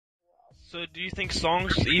So do you think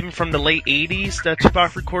songs even from the late 80s that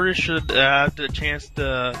Tupac recorded should have the chance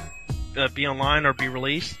to be online or be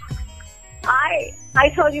released? I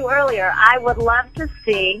told you earlier, I would love to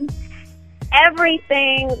see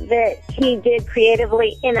everything that he did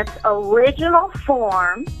creatively in its original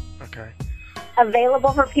form,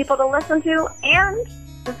 available for people to listen to, and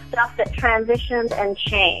the stuff that transitioned and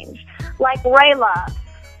changed. Like Ray Love.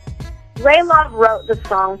 Ray Love wrote the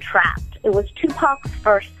song Trapped. It was Tupac's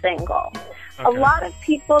first single. A lot of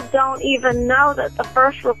people don't even know that the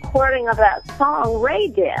first recording of that song Ray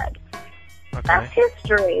did. That's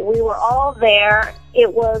history. We were all there.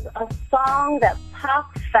 It was a song that Pac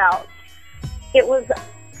felt. It was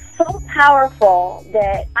so powerful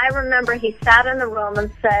that I remember he sat in the room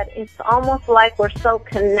and said, it's almost like we're so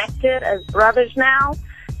connected as brothers now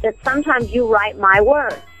that sometimes you write my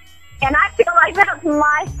words. And I feel like that's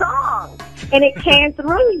my song. And it came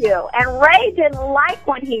through you. And Ray didn't like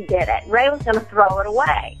when he did it. Ray was going to throw it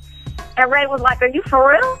away. And Ray was like, are you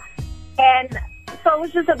for real? And so it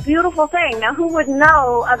was just a beautiful thing. Now, who would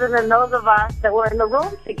know other than those of us that were in the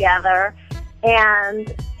room together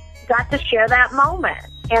and got to share that moment?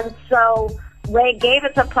 And so Ray gave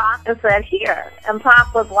it to Pac and said, here. And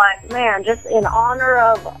Pac was like, man, just in honor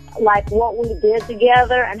of like what we did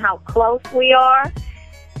together and how close we are,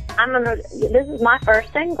 this is my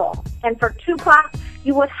first single. And for Tupac,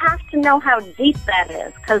 you would have to know how deep that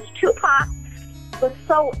is, because Tupac was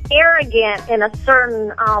so arrogant in a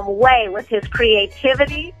certain way with his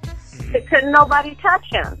creativity that couldn't nobody touch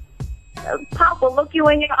him. Pac will look you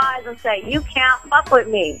in your eyes and say, you can't fuck with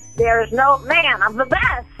me. There's no, man, I'm the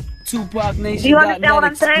best. Tupac Nation. Do you understand what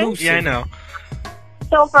I'm saying? Yeah, I know.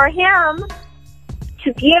 So for him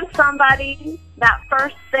to give somebody that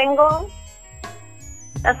first single,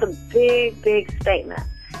 that's a big, big statement.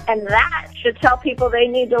 And that should tell people they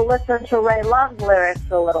need to listen to Ray Love's lyrics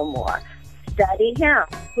a little more. Study him.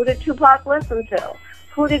 Who did Tupac listen to?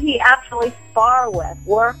 Who did he actually spar with,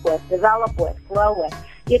 work with, develop with, grow with?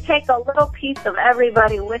 You take a little piece of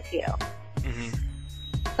everybody with you.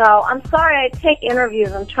 So I'm sorry I take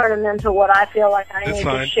interviews and turn them into what I feel like I need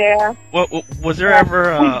to share. Well, was there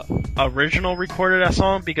ever a original recorded that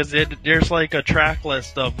song? Because there's like a track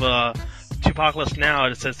list of Tupac list now.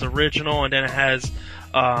 It says original, and then it has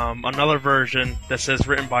another version that says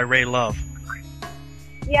written by Ray Love.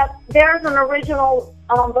 Yeah, there's an original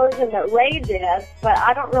version that Ray did, but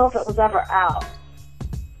I don't know if it was ever out.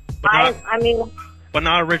 But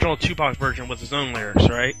not original Tupac's version with his own lyrics,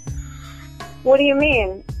 right? What do you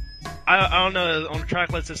mean? I don't know. On the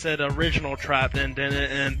track list it said original Trapped, and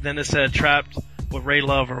then it said Trapped with Ray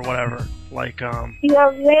Love or whatever. Like the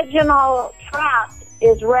original Trapped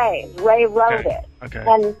is Ray's. Ray wrote it. Okay.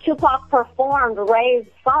 And Tupac performed Ray's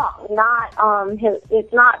song, not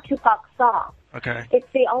it's not Tupac's song. Okay. It's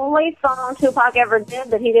the only song Tupac ever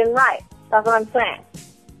did that he didn't write. That's what I'm saying.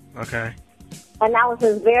 Okay. And that was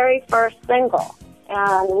his very first single,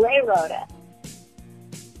 and Ray wrote it.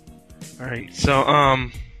 All right. So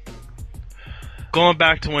going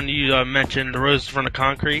back to when you mentioned The Roses from the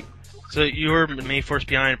Concrete, so you were the main force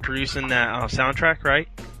behind producing that soundtrack, right?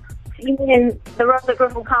 You mean The Roses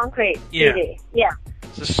from Concrete CD? Yeah.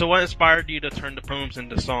 So what inspired you to turn the poems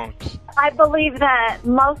into songs? I believe that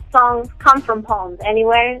most songs come from poems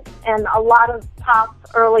anyway, and a lot of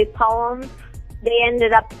Pac's early poems, they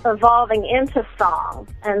ended up evolving into songs.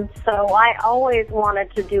 And so I always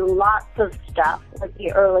wanted to do lots of stuff with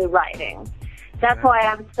the early writing. That's why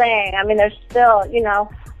I'm saying, there's still,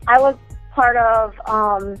 I was part of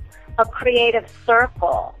a creative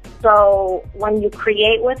circle. So when you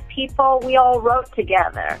create with people, we all wrote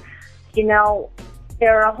together.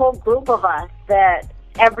 There are a whole group of us that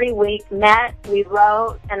every week met, we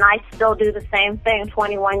wrote, and I still do the same thing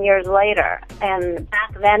 21 years later. And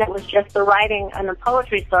back then it was just the writing and the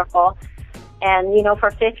poetry circle. And, for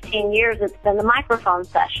 15 years it's been the microphone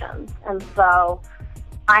sessions. And so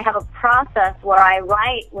I have a process where I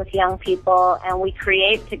write with young people and we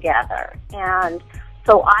create together. And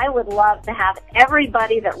so I would love to have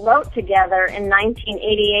everybody that wrote together in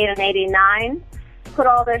 1988 and 89 put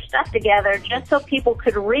all their stuff together just so people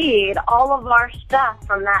could read all of our stuff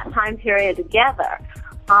from that time period together.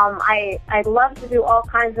 I'd love to do all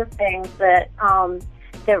kinds of things that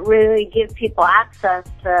really give people access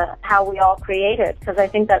to how we all created, because I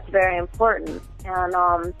think that's very important.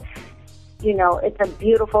 And, it's a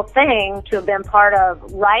beautiful thing to have been part of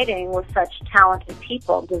writing with such talented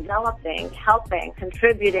people, developing, helping,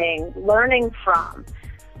 contributing, learning from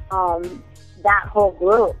that whole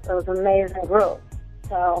group. It was an amazing group.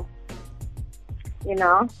 So,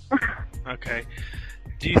 Okay.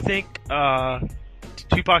 Do you think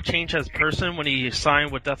Tupac change as a person when he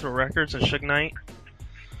signed with Death Row Records and Suge Knight?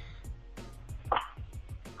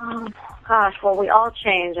 Oh, gosh, well, we all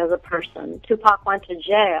change as a person. Tupac went to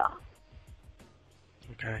jail.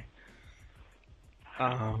 Okay.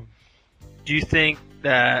 Do you think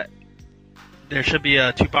that there should be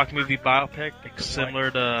a Tupac movie biopic similar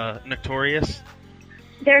to Notorious?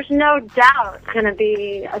 There's no doubt it's going to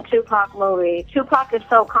be a Tupac movie. Tupac is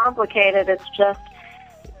so complicated, it's just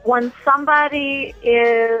when somebody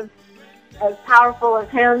is as powerful as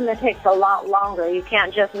him, it takes a lot longer. You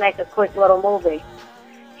can't just make a quick little movie.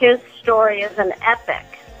 His story is an epic,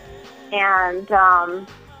 and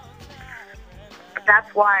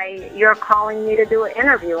that's why you're calling me to do an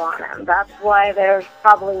interview on him. That's why there's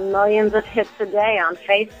probably millions of hits a day on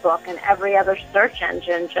Facebook and every other search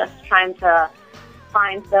engine just trying to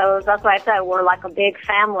find those. That's why I said we're like a big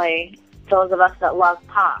family, those of us that love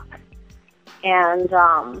Pac. And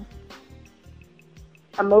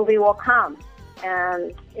a movie will come,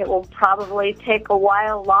 and it will probably take a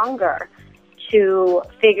while longer to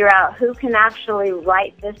figure out who can actually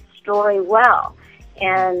write this story well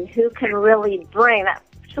and who can really bring that.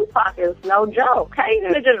 Tupac is no joke. How are you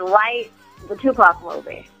going to just write the Tupac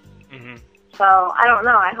movie? Mm-hmm. So I don't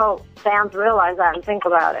know. I hope fans realize that and think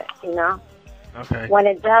about it, you know? Okay. When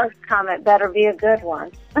it does come, it better be a good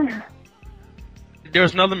one. There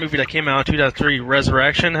was another movie that came out in 2003,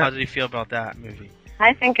 Resurrection. How did you feel about that movie?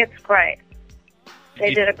 I think it's great.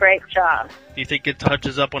 They did a great job. Do you think it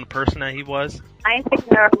touches up on the person that he was? I think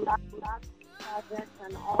there are lots of projects,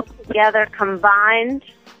 and all together combined,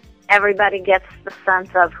 everybody gets the sense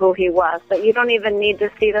of who he was. But you don't even need to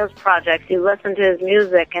see those projects. You listen to his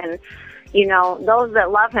music, and, you know, those that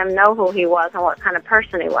love him know who he was and what kind of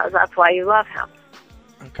person he was. That's why you love him.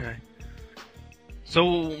 Okay.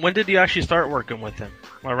 So when did you actually start working with him?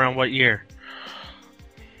 Around what year?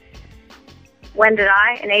 When did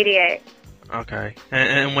I? In 88. Okay.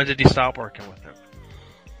 And when did you stop working with him?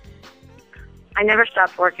 I never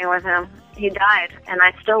stopped working with him. He died, and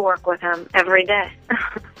I still work with him every day.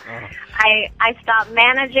 Oh. I stopped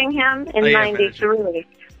managing him in 93. Okay.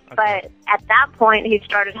 But at that point, he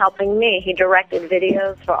started helping me. He directed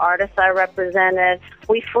videos for artists I represented.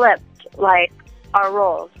 We flipped, like, our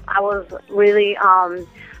roles. I was really a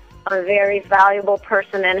very valuable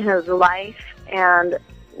person in his life and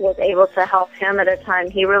was able to help him at a time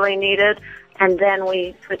he really needed. And then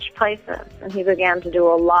we switched places, and he began to do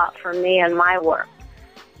a lot for me and my work.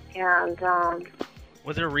 And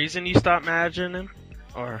was there a reason you stopped managing him?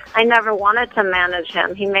 Or I never wanted to manage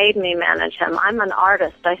him. He made me manage him. I'm an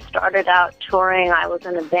artist. I started out touring. I was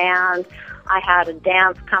in a band. I had a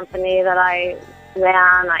dance company that I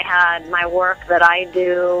ran. I had my work that I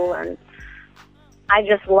do, and I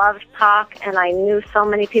just loved Pac, and I knew so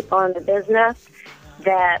many people in the business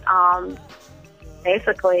that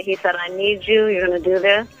basically he said, I need you, you're going to do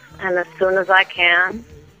this, and as soon as I can,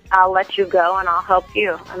 I'll let you go and I'll help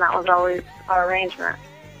you. And that was always our arrangement.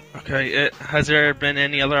 Okay. Has there been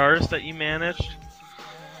any other artists that you managed?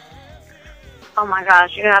 Oh my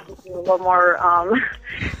gosh, you're going to have to do a little more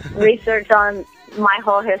research on my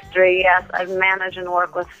whole history. Yes, I've managed and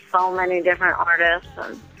worked with so many different artists.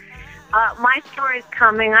 And my story's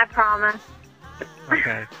coming, I promise.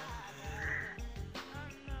 Okay.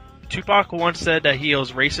 Tupac once said that he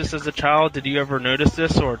was racist as a child. Did you ever notice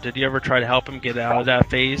this, or did you ever try to help him get out of that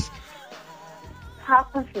phase?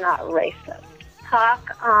 Pac was not racist.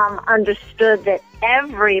 Pac understood that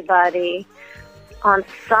everybody on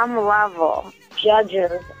some level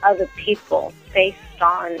judges other people based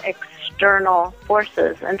on external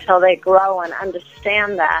forces until they grow and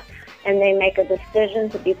understand that, and they make a decision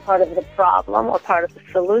to be part of the problem or part of the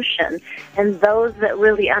solution. And those that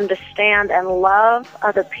really understand and love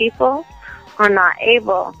other people are not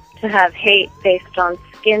able to have hate based on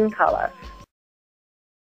skin color.